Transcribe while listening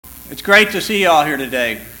It's great to see you all here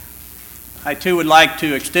today. I too would like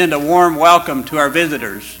to extend a warm welcome to our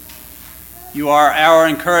visitors. You are our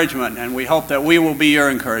encouragement, and we hope that we will be your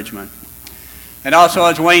encouragement. And also,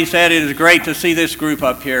 as Wayne said, it is great to see this group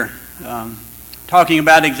up here talking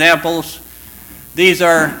about examples. These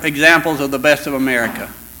are examples of the best of America,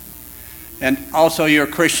 and also your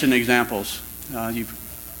Christian examples. You've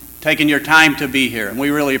taken your time to be here, and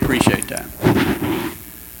we really appreciate that.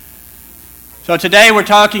 So today we're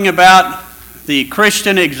talking about the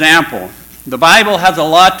Christian example. The Bible has a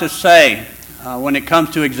lot to say when it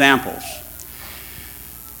comes to examples.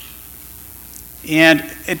 And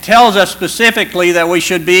it tells us specifically that we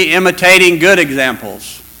should be imitating good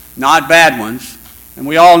examples, not bad ones. And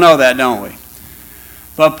we all know that, don't we?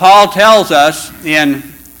 But Paul tells us in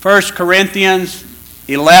 1 Corinthians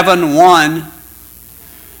 11:1,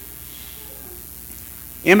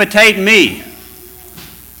 imitate me,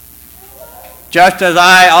 just as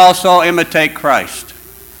I also imitate Christ.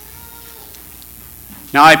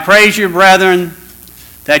 Now I praise you, brethren,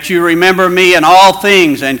 that you remember me in all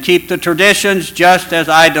things and keep the traditions just as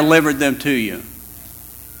I delivered them to you.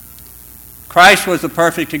 Christ was the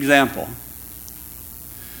perfect example.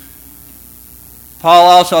 Paul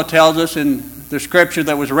also tells us in the scripture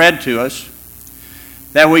that was read to us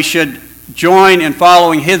that we should join in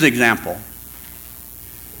following his example.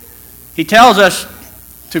 He tells us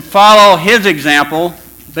to follow his example,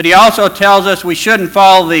 but he also tells us we shouldn't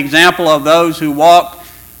follow the example of those who walk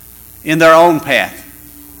in their own path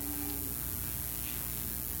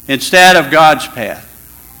instead of God's path.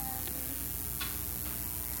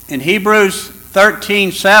 In Hebrews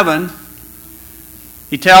 13:7,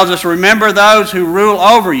 he tells us, remember those who rule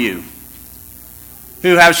over you,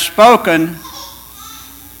 who have spoken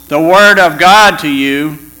the word of God to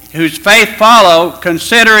you, whose faith follow,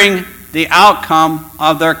 considering the outcome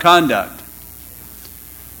of their conduct.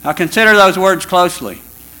 Now consider those words closely.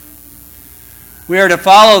 We are to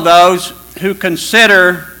follow those who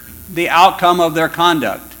consider the outcome of their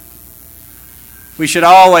conduct. We should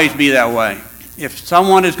always be that way. If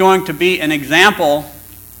someone is going to be an example,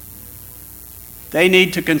 they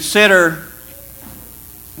need to consider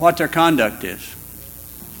what their conduct is.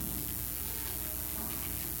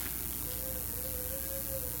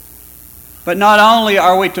 But not only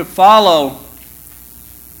are we to follow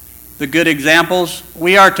the good examples,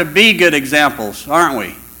 we are to be good examples, aren't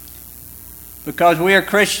we? Because we are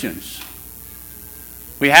Christians.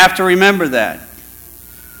 We have to remember that.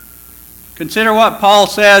 Consider what Paul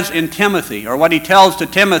says in Timothy, or what he tells to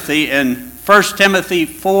Timothy in 1 Timothy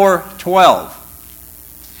 4:12.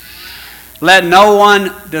 Let no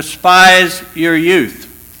one despise your youth.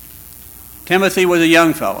 Timothy was a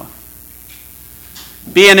young fellow.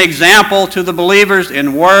 Be an example to the believers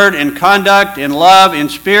in word, in conduct, in love, in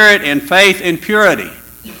spirit, in faith, in purity.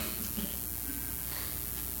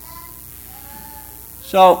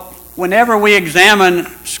 So, whenever we examine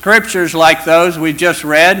scriptures like those we've just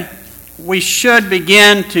read, we should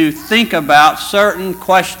begin to think about certain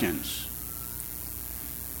questions.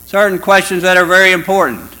 Certain questions that are very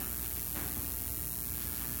important.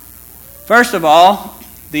 First of all,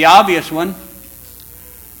 the obvious one,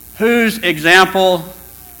 whose example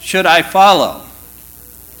should I follow?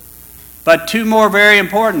 But two more very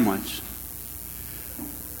important ones.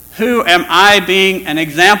 Who am I being an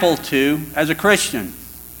example to as a Christian?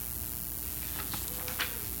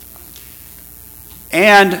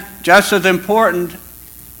 And just as important,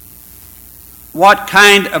 what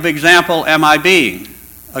kind of example am I being?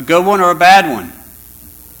 A good one or a bad one?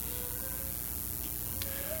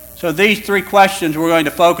 So these three questions we're going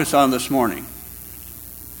to focus on this morning.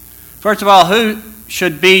 First of all, who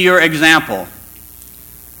should be your example?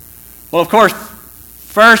 Well, of course,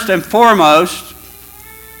 first and foremost,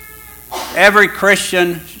 every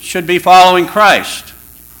Christian should be following Christ.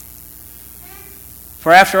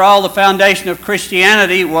 For after all, the foundation of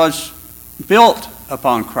Christianity was built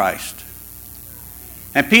upon Christ.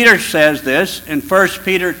 And Peter says this in 1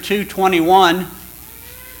 Peter 2:21,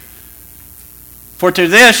 for to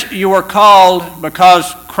this you were called,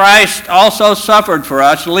 because Christ also suffered for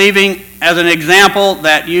us, leaving as an example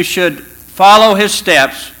that you should follow his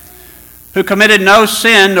steps, who committed no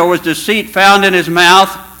sin, nor was deceit found in his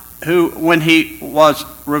mouth, who, when he was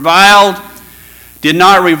reviled, did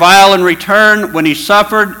not revile in return. When he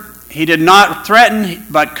suffered, he did not threaten,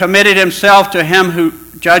 but committed himself to him who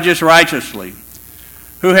judges righteously,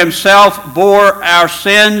 who himself bore our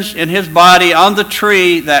sins in his body on the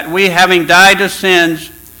tree, that we, having died to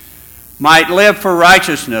sins, might live for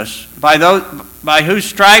righteousness, by whose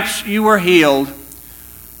stripes you were healed,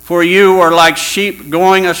 for you were like sheep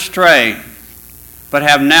going astray, but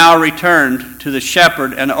have now returned to the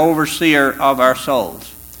shepherd and overseer of our souls.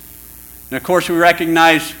 And of course, we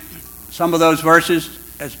recognize some of those verses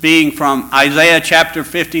as being from Isaiah chapter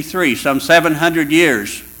 53, some 700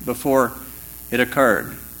 years before it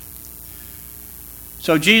occurred.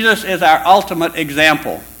 So Jesus is our ultimate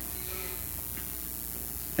example.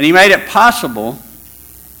 And he made it possible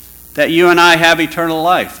that you and I have eternal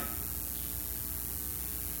life.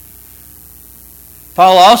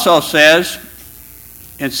 Paul also says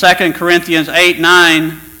in 2 Corinthians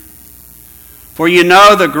 8:9, "For you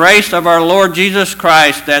know the grace of our Lord Jesus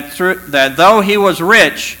Christ, that though he was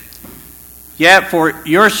rich, yet for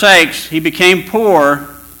your sakes he became poor,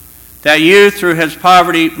 that you through his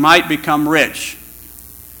poverty might become rich."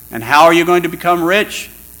 And how are you going to become rich?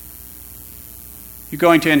 You're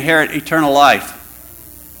going to inherit eternal life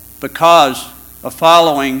because of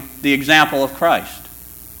following the example of Christ.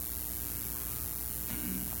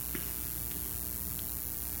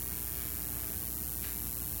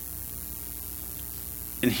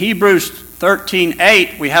 In Hebrews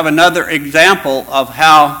 13:8, we have another example of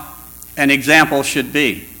how an example should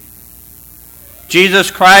be.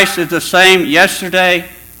 Jesus Christ is the same yesterday,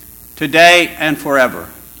 today, and forever.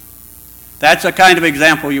 That's the kind of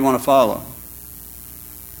example you want to follow.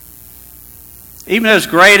 Even as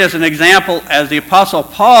great as an example as the Apostle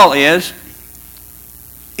Paul is,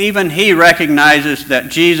 even he recognizes that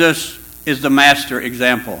Jesus is the master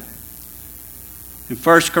example. In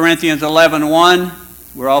 1 Corinthians 11:1,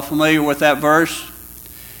 we're all familiar with that verse.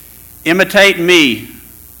 "Imitate me,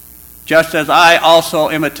 just as I also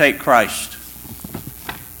imitate Christ."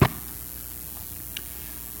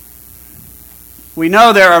 We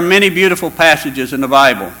know there are many beautiful passages in the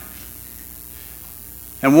Bible.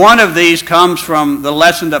 And one of these comes from the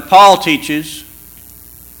lesson that Paul teaches.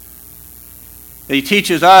 He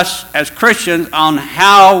teaches us as Christians on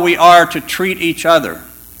how we are to treat each other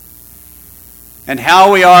and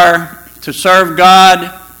how we are to serve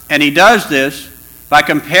God. And he does this by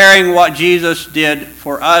comparing what Jesus did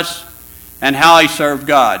for us and how he served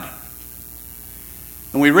God.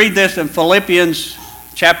 And we read this in Philippians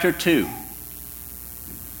chapter 2.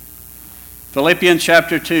 Philippians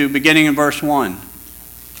chapter 2, beginning in verse 1.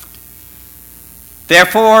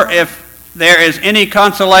 "Therefore, if there is any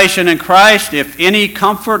consolation in Christ, if any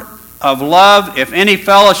comfort of love, if any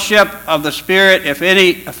fellowship of the Spirit, if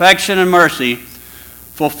any affection and mercy,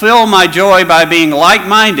 fulfill my joy by being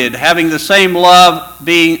like-minded, having the same love,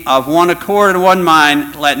 being of one accord and one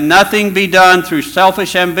mind. Let nothing be done through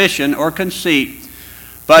selfish ambition or conceit,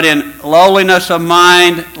 but in lowliness of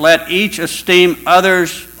mind, let each esteem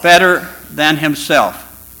others better than himself.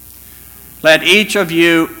 Let each of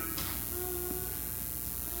you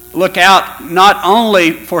look out not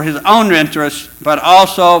only for his own interest, but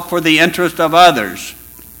also for the interest of others.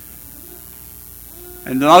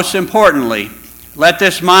 And most importantly, let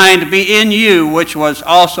this mind be in you, which was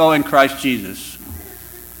also in Christ Jesus."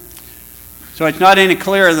 So it's not any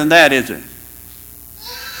clearer than that, is it?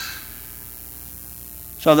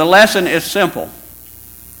 So the lesson is simple.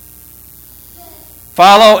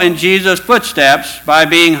 Follow in Jesus' footsteps by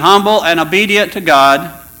being humble and obedient to God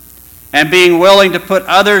and being willing to put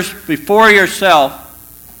others before yourself.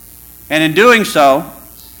 And in doing so,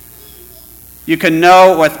 you can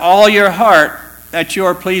know with all your heart that you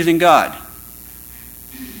are pleasing God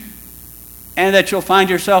and that you'll find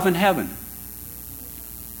yourself in heaven.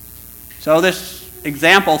 So this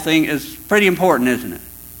example thing is pretty important, isn't it?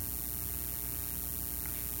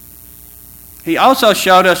 He also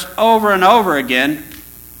showed us over and over again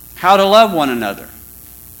how to love one another.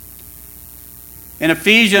 In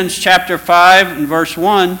Ephesians chapter 5 and verse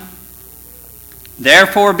 1,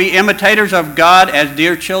 "Therefore be imitators of God as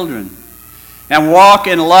dear children, and walk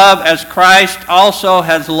in love as Christ also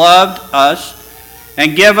has loved us,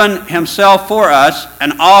 and given himself for us,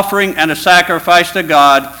 an offering and a sacrifice to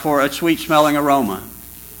God for a sweet-smelling aroma."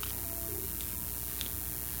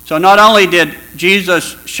 So not only did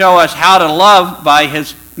Jesus show us how to love by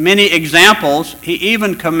his many examples, he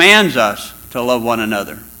even commands us to love one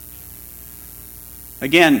another.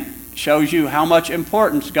 Again, shows you how much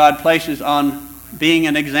importance God places on being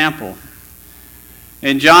an example.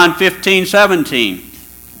 In John 15:17,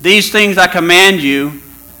 "These things I command you,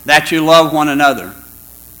 that you love one another."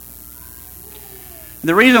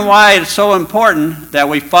 The reason why it's so important that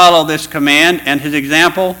we follow this command and his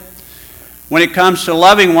example when it comes to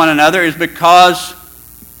loving one another is because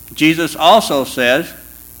Jesus also says,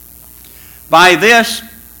 "By this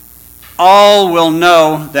all will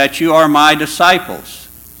know that you are my disciples,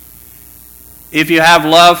 if you have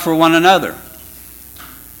love for one another."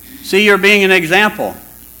 See, you're being an example.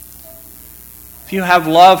 if you have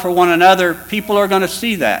love for one another, people are going to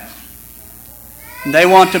see that. And they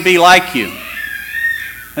want to be like you.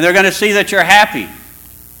 And they're going to see that you're happy.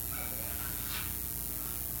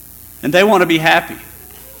 And they want to be happy.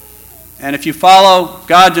 And if you follow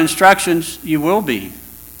God's instructions, you will be.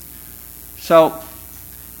 So,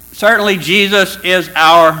 certainly Jesus is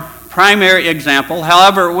our primary example.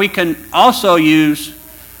 However, we can also use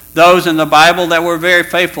those in the Bible that were very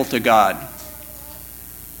faithful to God.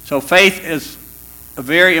 So faith is a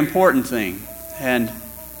very important thing. And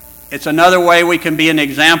it's another way we can be an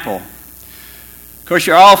example. Of course,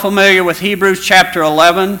 you're all familiar with Hebrews chapter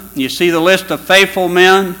 11. You see the list of faithful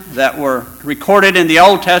men that were recorded in the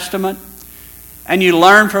Old Testament. And you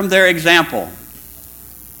learn from their example.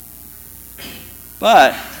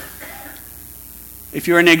 But if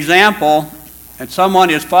you're an example and someone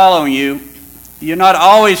is following you, you're not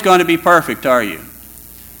always going to be perfect, are you?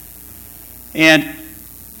 And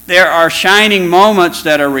there are shining moments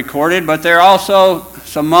that are recorded, but there are also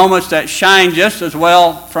some moments that shine just as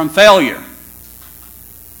well from failure.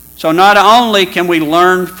 So not only can we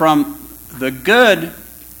learn from the good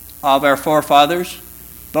of our forefathers,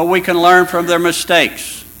 but we can learn from their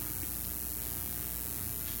mistakes.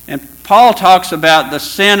 And Paul talks about the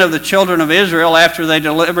sin of the children of Israel after they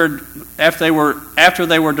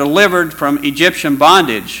were delivered from Egyptian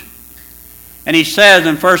bondage. And he says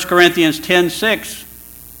in 1 Corinthians 10:6,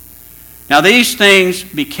 "Now these things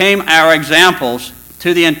became our examples,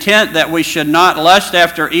 to the intent that we should not lust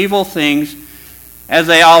after evil things, as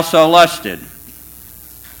they also lusted."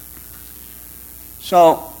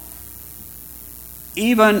 So,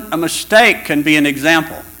 even a mistake can be an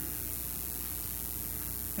example.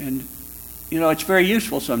 And, it's very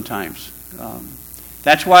useful sometimes.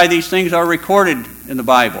 That's why these things are recorded in the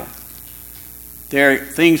Bible. There are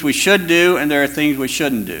things we should do, and there are things we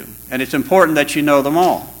shouldn't do. And it's important that you know them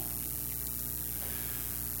all.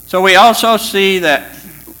 So we also see that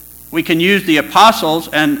we can use the apostles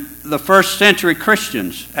and the first century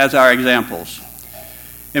Christians as our examples.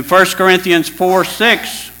 In 1 Corinthians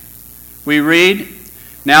 4:6, we read,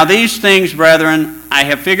 "Now these things, brethren, I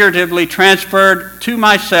have figuratively transferred to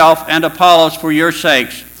myself and Apollos for your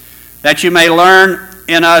sakes, that you may learn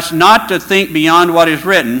in us not to think beyond what is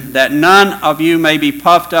written, that none of you may be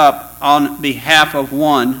puffed up on behalf of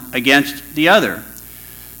one against the other."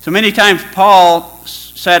 So many times Paul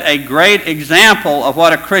set a great example of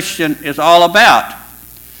what a Christian is all about.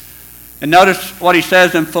 And notice what he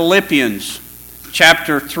says in Philippians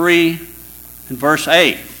chapter 3 and verse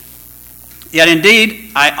 8. "Yet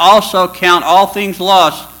indeed I also count all things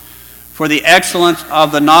lost for the excellence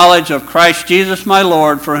of the knowledge of Christ Jesus my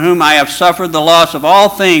Lord, for whom I have suffered the loss of all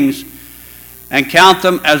things, and count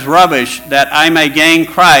them as rubbish, that I may gain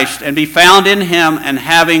Christ, and be found in him, and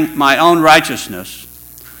having my own righteousness,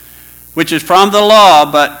 which is from the law,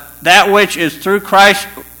 but that which is through Christ,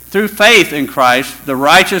 through faith in Christ, the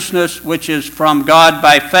righteousness which is from God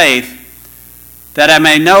by faith, that I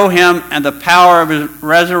may know him and the power of his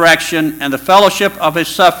resurrection and the fellowship of his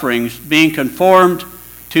sufferings, being conformed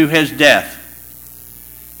to his death,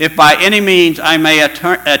 if by any means I may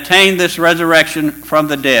attain this resurrection from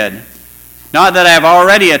the dead. Not that I have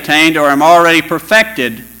already attained or am already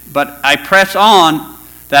perfected, but I press on,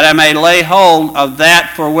 that I may lay hold of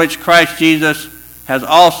that for which Christ Jesus has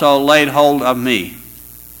also laid hold of me."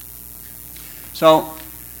 So,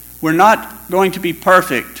 we're not going to be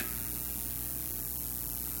perfect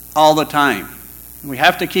all the time. We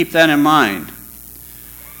have to keep that in mind.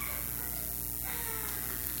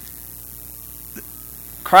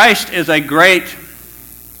 Christ is a great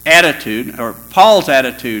attitude, or Paul's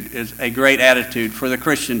attitude is a great attitude for the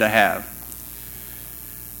Christian to have.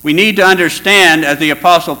 We need to understand, as the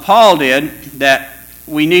Apostle Paul did, that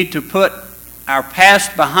we need to put our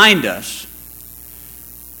past behind us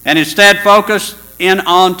and instead focus in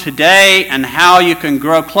on today and how you can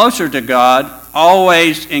grow closer to God,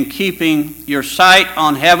 always in keeping your sight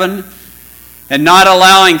on heaven and not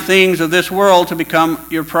allowing things of this world to become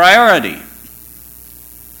your priority.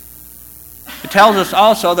 It tells us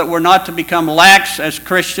also that we're not to become lax as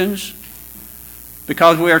Christians,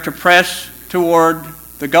 because we are to press toward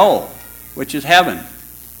the goal, which is heaven.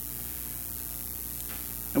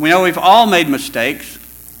 And we know we've all made mistakes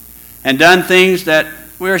and done things that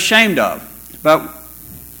we're ashamed of. But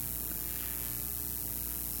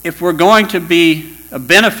if we're going to be a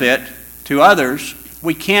benefit to others,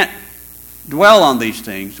 we can't dwell on these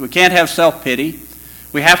things. We can't have self-pity.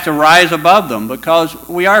 We have to rise above them, because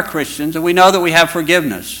we are Christians and we know that we have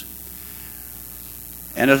forgiveness.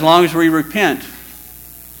 And as long as we repent,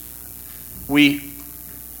 we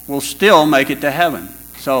will still make it to heaven.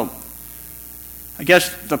 So, I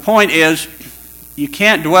guess the point is, you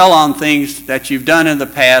can't dwell on things that you've done in the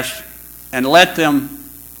past and let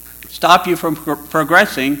them stop you from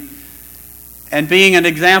progressing and being an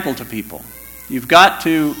example to people. You've got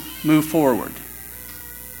to move forward.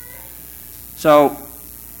 So,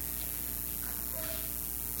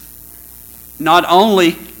 not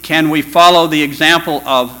only can we follow the example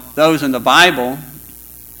of those in the Bible,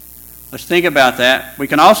 let's think about that. We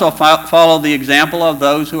can also follow the example of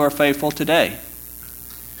those who are faithful today.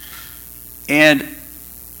 And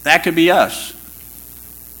that could be us.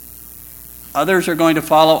 Others are going to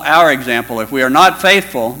follow our example. If we are not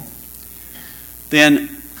faithful,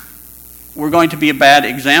 then we're going to be a bad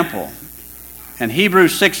example. And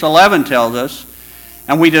Hebrews 6:11 tells us,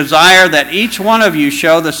 "And we desire that each one of you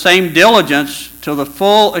show the same diligence to the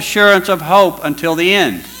full assurance of hope until the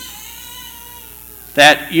end,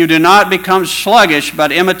 that you do not become sluggish,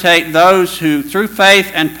 but imitate those who through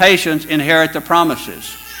faith and patience inherit the promises."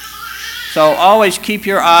 So always keep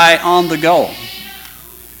your eye on the goal.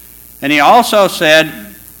 And he also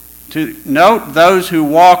said to note those who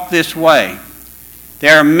walk this way.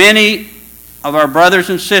 There are many of our brothers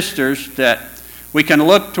and sisters that we can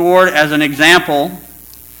look toward as an example,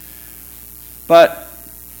 but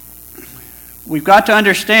we've got to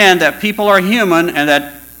understand that people are human and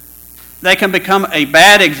that they can become a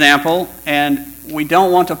bad example, and we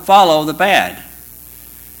don't want to follow the bad.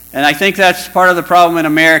 And I think that's part of the problem in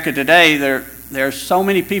America today. There are so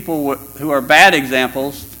many people who are bad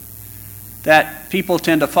examples that people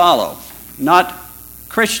tend to follow. Not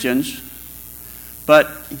Christians,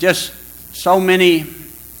 but just so many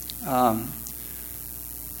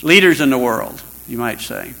leaders in the world, you might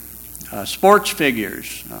say. Sports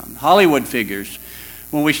figures, Hollywood figures.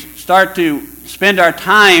 When we start to spend our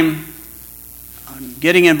time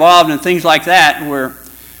getting involved in things like that,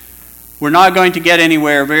 we're not going to get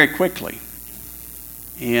anywhere very quickly.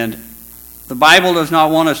 And the Bible does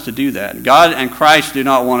not want us to do that. God and Christ do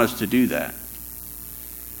not want us to do that.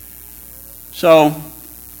 So,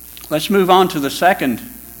 let's move on to the second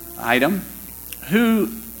item.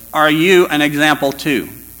 Who are you an example to?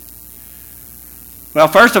 Well,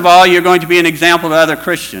 first of all, you're going to be an example to other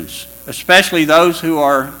Christians, especially those who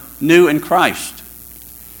are new in Christ.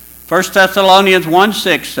 1 Thessalonians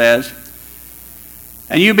 1:6 says,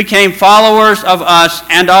 "And you became followers of us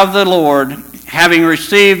and of the Lord, having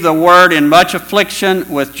received the word in much affliction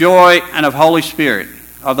with joy and of the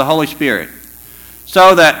Holy Spirit,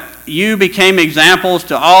 so that you became examples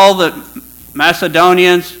to all the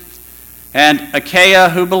Macedonians and Achaia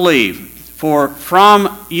who believe. For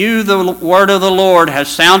from you the word of the Lord has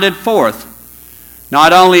sounded forth,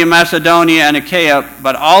 not only in Macedonia and Achaia,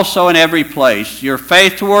 but also in every place. Your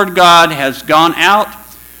faith toward God has gone out,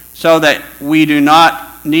 so that we do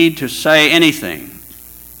not need to say anything."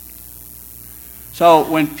 So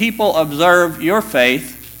when people observe your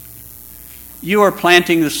faith, you are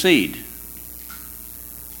planting the seed.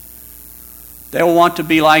 They will want to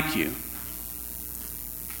be like you.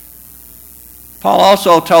 Paul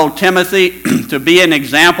also told Timothy to be an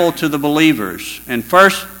example to the believers. In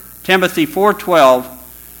 1 Timothy 4:12,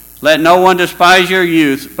 "Let no one despise your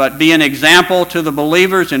youth, but be an example to the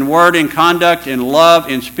believers in word, in conduct, in love,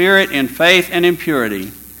 in spirit, in faith, and in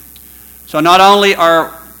purity." So not only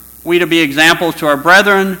are we to be examples to our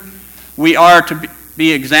brethren, we are to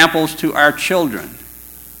be examples to our children.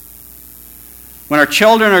 When our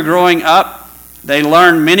children are growing up, they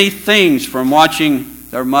learn many things from watching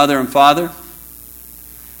their mother and father,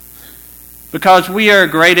 because we are a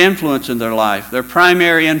great influence in their life, their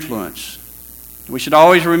primary influence. We should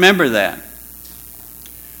always remember that.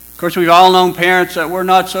 Of course, we've all known parents that were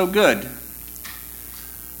not so good.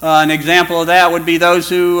 An example of that would be those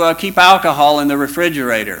who keep alcohol in the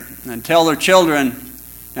refrigerator and tell their children,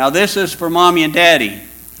 "Now this is for Mommy and Daddy.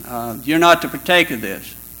 You're not to partake of this."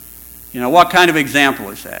 You know, what kind of example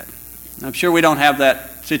is that? I'm sure we don't have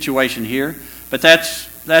that situation here, but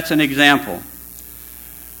that's an example.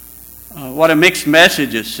 What a mixed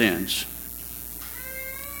message it sends.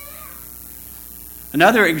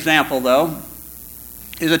 Another example, though,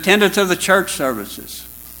 is attendance of the church services.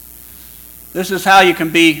 This is how you can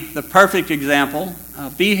be the perfect example.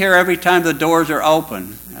 Be here every time the doors are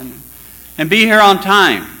open. And be here on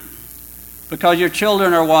time, because your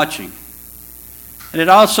children are watching. And it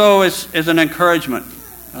also is an encouragement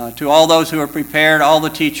to all those who are prepared, all the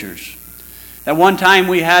teachers. At one time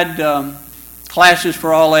we had classes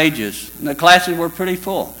for all ages, and the classes were pretty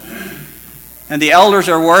full. And the elders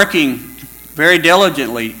are working very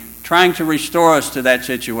diligently, trying to restore us to that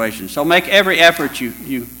situation. So make every effort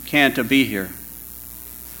you can to be here.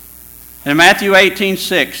 In Matthew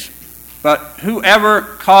 18:6, "But whoever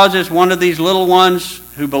causes one of these little ones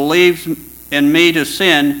who believes in me to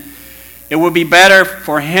sin, it would be better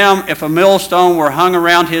for him if a millstone were hung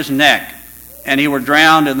around his neck and he were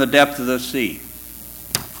drowned in the depth of the sea.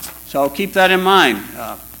 So keep that in mind.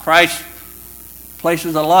 Christ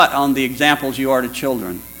places a lot on the examples you are to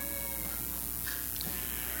children.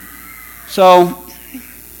 So,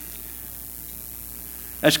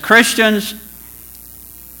 as Christians,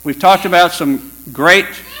 we've talked about some great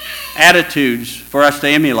attitudes for us to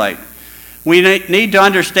emulate. We need to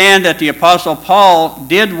understand that the Apostle Paul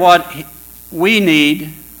did what we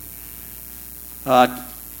need, and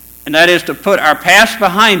that is to put our past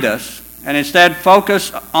behind us and instead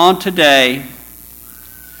focus on today.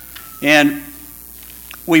 And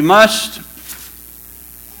we must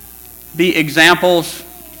be examples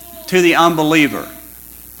to the unbeliever.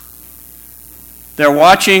 They're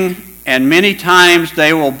watching, and many times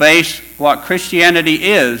they will base what Christianity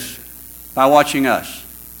is by watching us.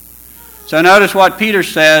 So notice what Peter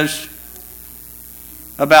says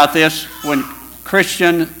about this when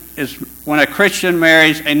a Christian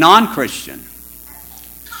marries a non-Christian.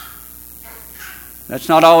 That's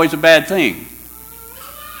not always a bad thing.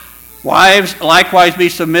 Wives, likewise be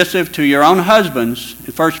submissive to your own husbands,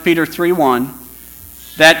 in 1 Peter 3:1,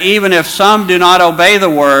 that even if some do not obey the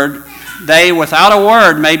word, they without a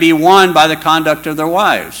word may be won by the conduct of their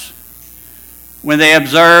wives, when they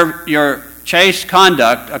observe your chaste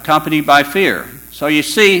conduct accompanied by fear. So you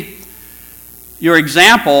see, your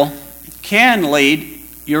example can lead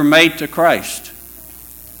your mate to Christ.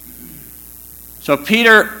 So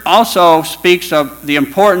Peter also speaks of the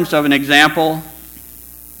importance of an example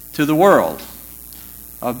to the world,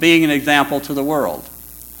 of being an example to the world.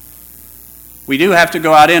 We do have to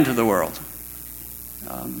go out into the world.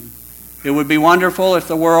 It would be wonderful if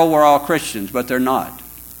the world were all Christians, but they're not.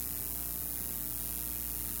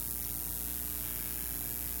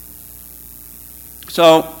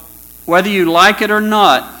 So, whether you like it or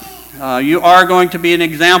not, you are going to be an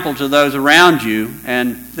example to those around you,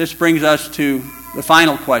 and this brings us to the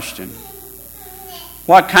final question.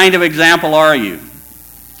 What kind of example are you?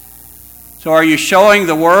 So are you showing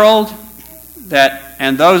the world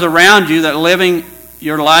and those around you that living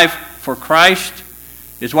your life for Christ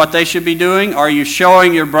is what they should be doing? Are you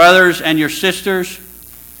showing your brothers and your sisters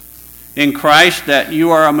in Christ that you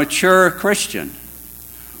are a mature Christian?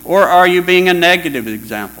 Or are you being a negative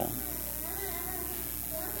example?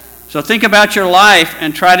 So think about your life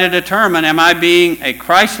and try to determine, am I being a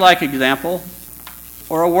Christ-like example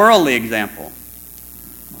or a worldly example?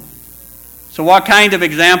 So what kind of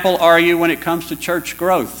example are you when it comes to church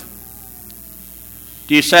growth?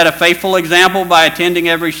 Do you set a faithful example by attending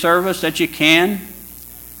every service that you can?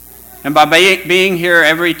 And by being here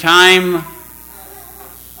every time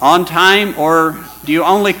on time? Or do you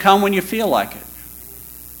only come when you feel like it?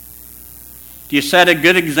 Do you set a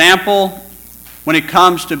good example when it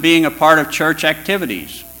comes to being a part of church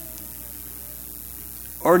activities?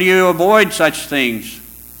 Or do you avoid such things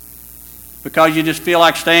because you just feel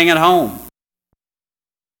like staying at home?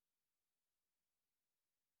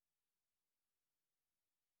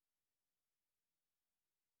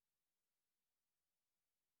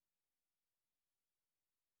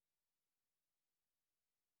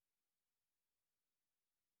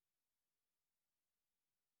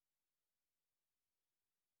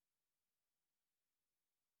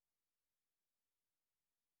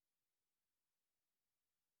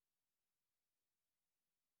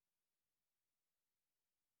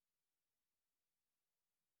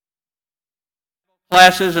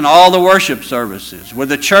 Classes and all the worship services. Would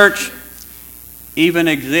the church even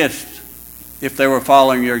exist if they were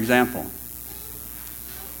following your example?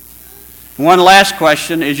 One last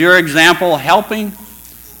question, is your example helping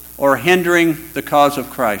or hindering the cause of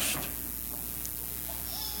Christ?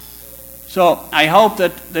 So I hope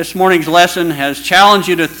that this morning's lesson has challenged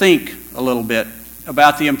you to think a little bit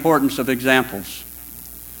about the importance of examples.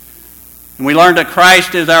 And we learned that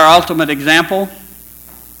Christ is our ultimate example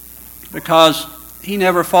because he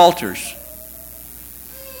never falters.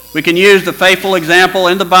 We can use the faithful example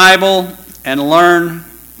in the Bible and learn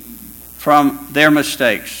from their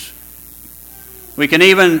mistakes. We can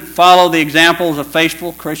even follow the examples of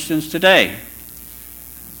faithful Christians today.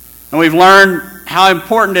 And we've learned how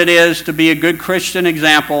important it is to be a good Christian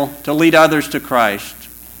example to lead others to Christ.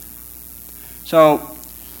 So,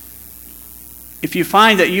 if you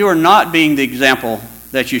find that you are not being the example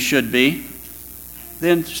that you should be,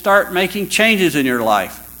 then start making changes in your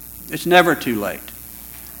life. It's never too late.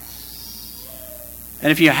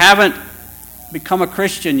 And if you haven't become a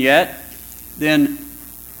Christian yet, then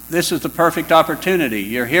this is the perfect opportunity.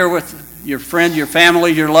 You're here with your friends, your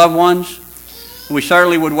family, your loved ones. We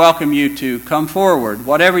certainly would welcome you to come forward,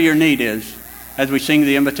 whatever your need is, as we sing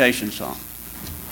the invitation song.